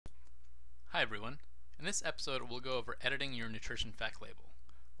Hi everyone. In this episode we'll go over editing your nutrition fact label.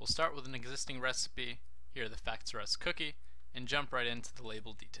 We'll start with an existing recipe, here the Facts R Us cookie, and jump right into the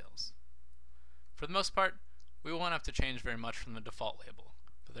label details. For the most part, we won't have to change very much from the default label,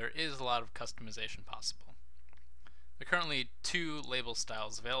 but there is a lot of customization possible. There are currently two label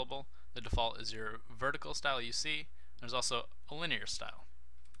styles available. The default is your vertical style you see, and there's also a linear style.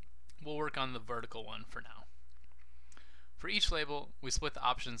 We'll work on the vertical one for now. For each label, we split the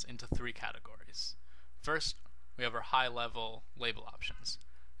options into three categories. First, we have our high-level label options.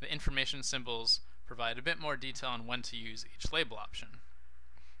 The information symbols provide a bit more detail on when to use each label option.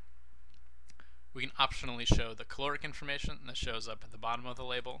 We can optionally show the caloric information that shows up at the bottom of the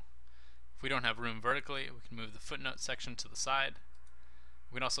label. If we don't have room vertically, we can move the footnote section to the side.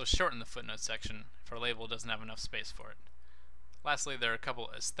 We can also shorten the footnote section if our label doesn't have enough space for it. Lastly, there are a couple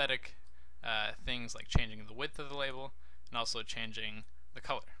aesthetic things like changing the width of the label and also changing the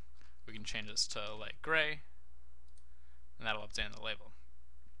color. We can change this to light gray, and that'll update the label.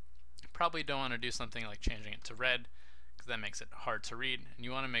 You probably don't want to do something like changing it to red, because that makes it hard to read, and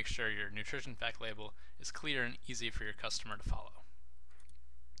you want to make sure your nutrition fact label is clear and easy for your customer to follow.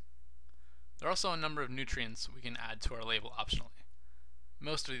 There are also a number of nutrients we can add to our label optionally.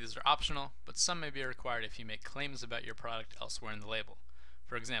 Most of these are optional, but some may be required if you make claims about your product elsewhere in the label.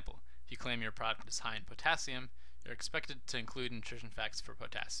 For example, if you claim your product is high in potassium, you're expected to include nutrition facts for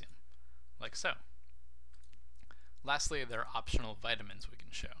potassium, like so. Lastly, there are optional vitamins we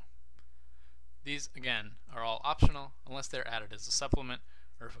can show. These, again, are all optional unless they're added as a supplement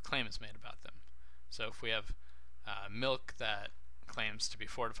or if a claim is made about them. So if we have milk that claims to be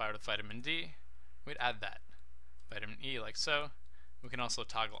fortified with vitamin D, we'd add that. Vitamin E, like so. We can also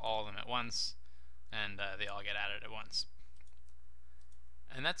toggle all of them at once, and they all get added at once.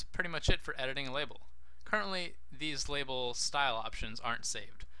 And that's pretty much it for editing a label. Currently, these label style options aren't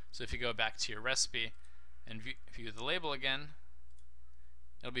saved, so if you go back to your recipe and view the label again,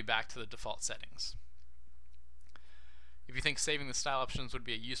 it'll be back to the default settings. If you think saving the style options would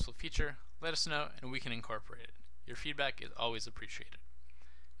be a useful feature, let us know and we can incorporate it. Your feedback is always appreciated.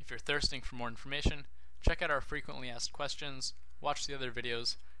 If you're thirsting for more information, check out our frequently asked questions, watch the other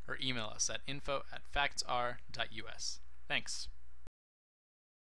videos, or email us at info@factsr.us. Thanks.